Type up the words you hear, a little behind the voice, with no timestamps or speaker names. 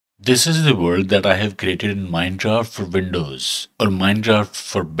This is the world that I have created in Minecraft for Windows or Minecraft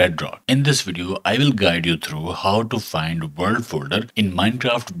for Bedrock. In this video, I will guide you through how to find world folder in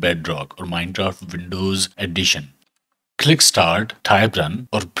Minecraft Bedrock or Minecraft Windows Edition. Click Start, type Run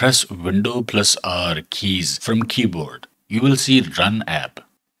or press Window plus R keys from keyboard. You will see Run App.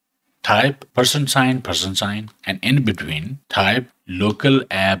 Type %, and in between type local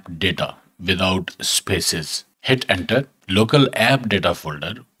app data without spaces. Hit enter. Local app data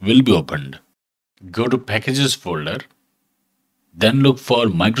folder will be opened. Go to packages folder. Then look for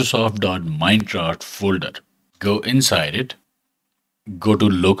Microsoft.Minecraft folder. Go inside it. Go to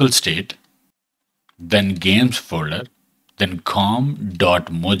local state. Then games folder. Then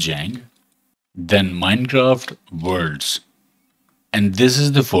com.mojang. Then Minecraft worlds. And this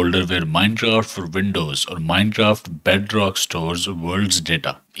is the folder where Minecraft for Windows or Minecraft Bedrock stores worlds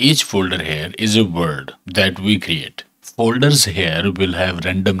data. Each folder here is a world that we create. Folders here will have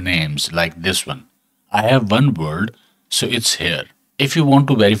random names like this one. I have one world, so it's here. If you want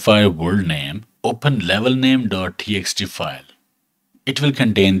to verify a world name, open levelname.txt file. It will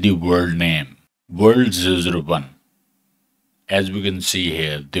contain the world name, world001. As we can see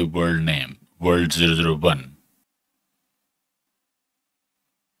here, the world name, world001.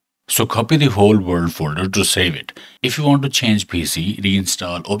 So copy the whole world folder to save it. If you want to change PC,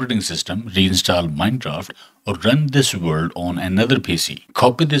 reinstall operating system, reinstall Minecraft, or run this world on another PC,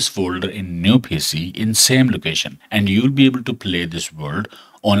 copy this folder in new PC in same location and you'll be able to play this world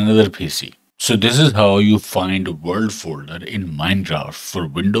on another PC. So this is how you find a world folder in Minecraft for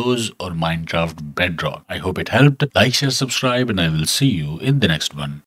Windows or Minecraft Bedrock. I hope it helped. Like, share, subscribe, and I will see you in the next one.